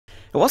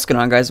What's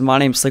going on, guys? My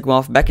name's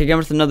Slcmof, back again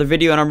with another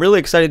video, and I'm really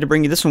excited to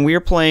bring you this one. We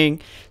are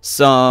playing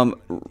some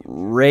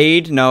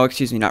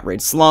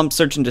Slum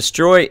Search and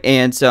Destroy,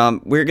 and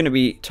we're going to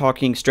be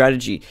talking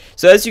strategy.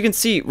 So as you can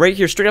see right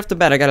here, straight off the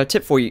bat, I got a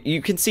tip for you.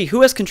 You can see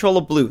who has control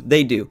of blue.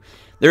 They do.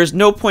 There is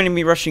no point in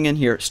me rushing in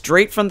here.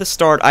 Straight from the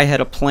start, I had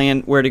a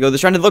plan where to go.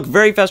 This round, look,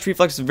 very fast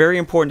reflexes, very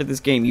important to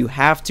this game. You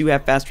have to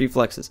have fast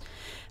reflexes.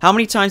 How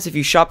many times have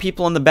you shot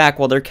people in the back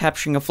while they're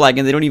capturing a flag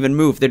and they don't even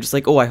move? They're just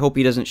like, oh, I hope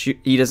he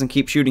doesn't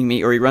keep shooting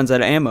me, or he runs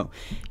out of ammo.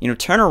 You know,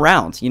 turn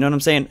around. You know what I'm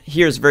saying?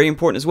 Here is very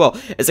important as well.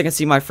 As I can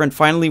see, my friend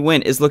finally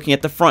win is looking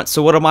at the front.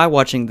 So what am I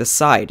watching? The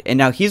side. And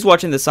now he's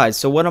watching the side.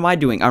 So what am I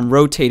doing? I'm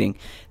rotating.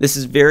 This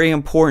is very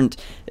important.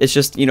 It's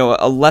just, you know,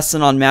 a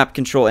lesson on map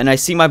control. And I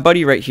see my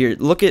buddy right here.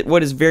 Look at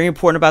what is very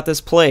important about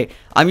this play.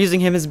 I'm using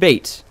him as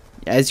bait.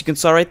 As you can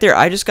saw right there,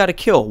 I just got a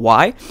kill.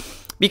 Why?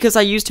 Because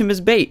I used him as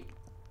bait.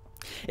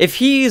 If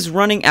he's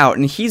running out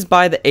and he's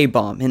by the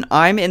A-bomb and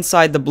I'm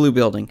inside the blue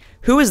building,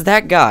 who is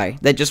that guy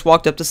that just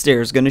walked up the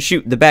stairs going to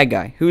shoot? The bad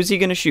guy. Who is he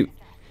going to shoot?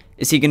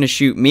 Is he going to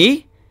shoot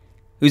me,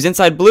 who's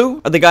inside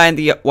blue, or the guy in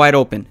the wide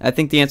open? I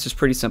think the answer is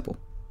pretty simple.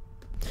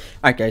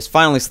 Alright guys,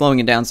 finally slowing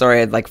it down. Sorry, I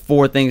had like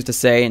 4 things to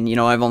say, and you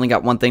know, I've only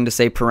got 1 thing to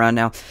say per round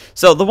now.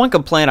 So the one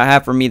complaint I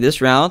have for me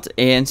this round,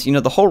 and you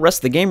know, the whole rest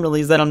of the game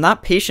really, is that I'm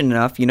not patient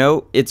enough. You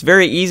know, it's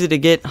very easy to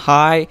get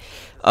high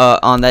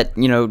on that,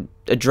 you know,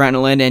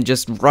 adrenaline and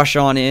just rush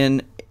on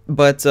in,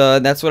 but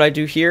that's what I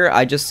do here.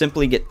 I just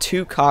simply get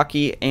too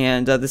cocky,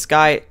 and this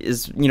guy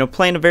is, you know,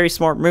 playing a very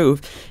smart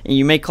move, and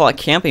you may call it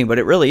camping, but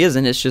it really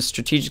isn't. It's just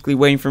strategically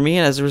waiting for me,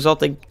 and as a result,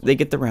 they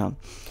get the round.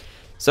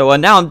 So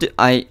now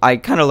I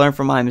kind of learned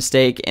from my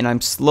mistake, and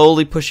I'm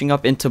slowly pushing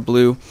up into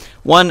blue.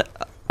 One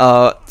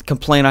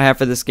complaint I have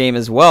for this game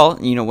as well,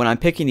 you know, when I'm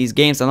picking these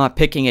games, I'm not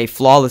picking a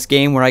flawless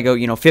game where I go,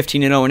 you know,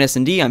 15-0 in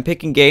S&D. I'm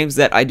picking games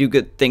that I do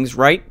good things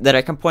right, that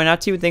I can point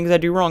out to you, and things I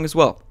do wrong as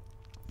well.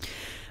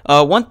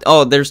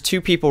 There's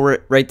 2 people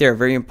right there.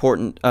 Very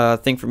important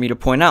thing for me to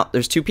point out.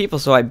 There's 2 people,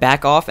 so I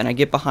back off and I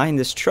get behind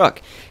this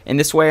truck, and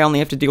this way I only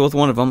have to deal with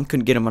one of them.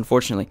 Couldn't get him,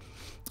 unfortunately.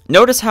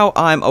 Notice how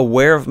I'm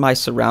aware of my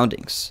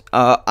surroundings.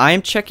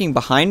 I'm checking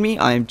behind me.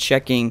 I'm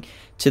checking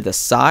to the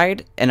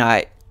side,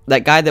 and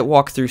that guy that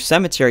walked through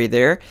cemetery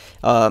there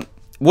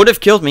would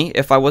have killed me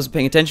if I wasn't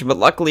paying attention, but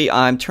luckily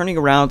I'm turning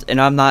around and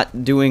I'm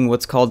not doing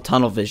what's called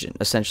tunnel vision,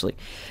 essentially.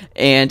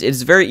 And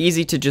it's very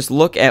easy to just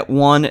look at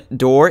one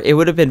door. It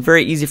would have been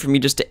very easy for me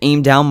just to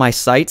aim down my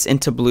sights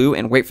into blue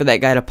and wait for that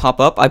guy to pop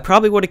up. I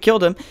probably would have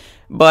killed him,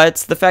 but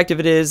the fact of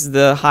it is,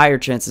 the higher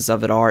chances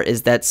of it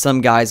is that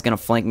some guy's going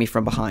to flank me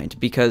from behind,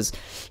 because,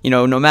 you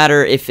know, no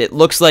matter if it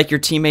looks like your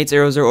teammates'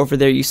 arrows are over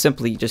there, you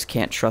simply just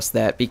can't trust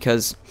that,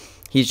 because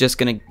he's just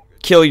going to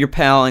kill your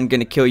pal and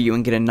gonna kill you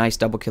and get a nice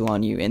double kill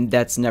on you, and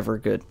that's never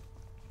good.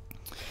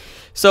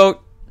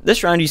 So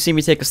this round you see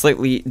me take a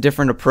slightly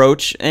different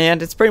approach,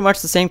 and it's pretty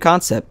much the same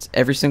concept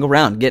every single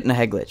round, getting a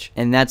head glitch,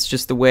 and that's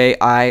just the way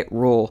I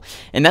roll,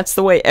 and that's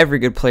the way every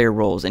good player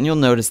rolls, and you'll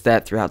notice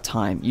that throughout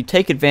time. You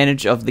take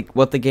advantage of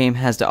what the game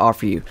has to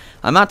offer you.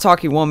 I'm not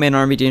talking one-man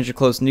army danger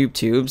close noob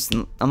tubes.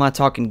 I'm not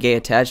talking gay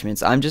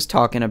attachments. I'm just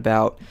talking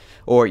about,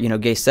 or you know,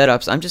 gay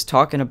setups. I'm just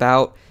talking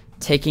about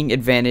taking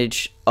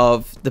advantage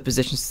of the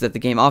positions that the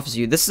game offers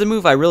you. This is a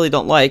move I really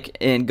don't like,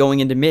 and going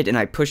into mid and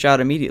I push out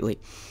immediately.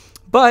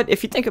 But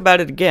if you think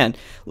about it again,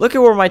 look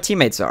at where my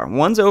teammates are.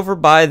 One's over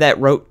by that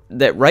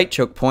right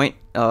choke point,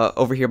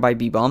 over here by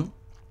B-bomb.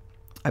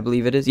 I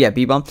believe it is. Yeah,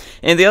 B-bomb.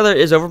 And the other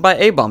is over by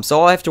A-bomb.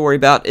 So all I have to worry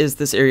about is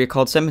this area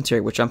called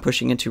cemetery, which I'm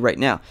pushing into right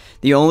now.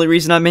 The only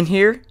reason I'm in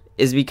here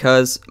is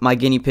because my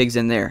guinea pig's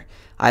in there.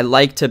 I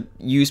like to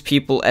use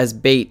people as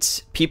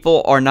baits.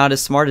 People are not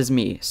as smart as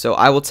me, so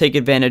I will take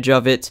advantage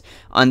of it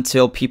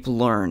until people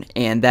learn,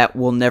 and that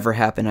will never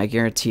happen, I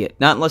guarantee it.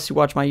 Not unless you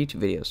watch my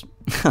YouTube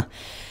videos.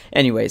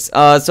 Anyways,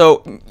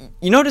 so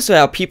you notice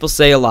how people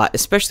say a lot,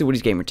 especially with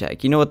his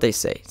gamertag. You know what they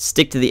say: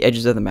 stick to the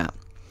edges of the map.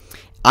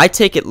 I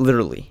take it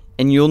literally,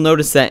 and you'll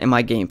notice that in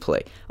my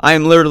gameplay. I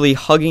am literally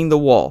hugging the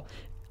wall.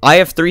 I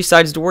have 3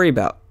 sides to worry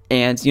about,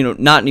 and you know,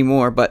 not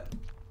anymore, but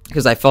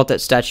because I felt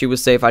that statue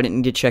was safe, I didn't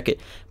need to check it.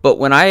 But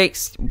when I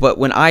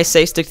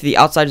say stick to the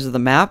outsides of the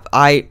map,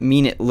 I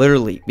mean it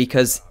literally,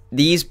 because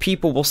these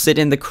people will sit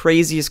in the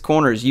craziest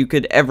corners you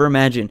could ever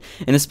imagine.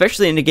 And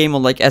especially in a game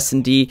like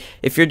S&D,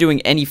 if you're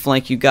doing any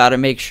flank, you gotta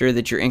make sure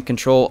that you're in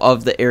control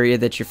of the area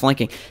that you're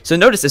flanking. So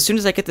notice, as soon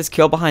as I get this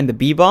kill behind the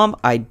B-bomb,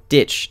 I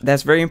ditch.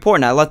 That's very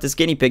important. I let this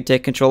guinea pig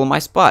take control of my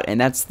spot,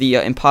 and that's the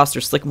imposter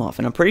Slcmof,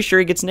 and I'm pretty sure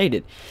he gets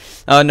naded.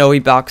 No,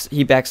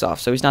 he backs off,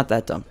 so he's not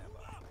that dumb.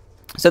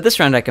 So this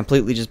round I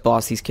completely just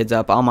boss these kids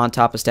up. I'm on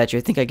top of statue.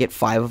 I think I get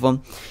 5 of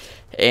them.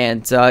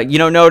 And, you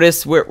know,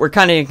 notice we're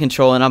kind of in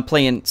control, and I'm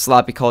playing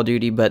sloppy Call of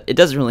Duty, but it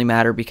doesn't really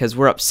matter because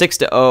we're up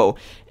 6-0,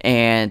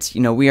 and,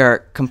 you know, we are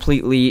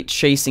completely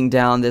chasing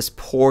down this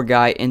poor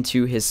guy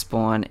into his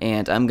spawn,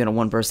 and I'm going to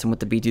one-burst him with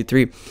the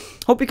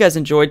B23. Hope you guys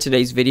enjoyed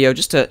today's video.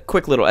 Just a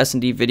quick little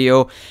S&D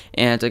video,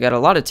 and I got a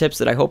lot of tips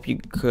that I hope you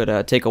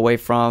could take away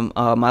from.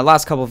 My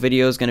last couple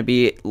videos going to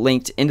be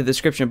linked in the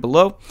description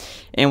below,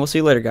 and we'll see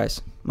you later, guys.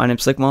 My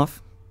name's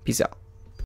Slcmof. Peace out.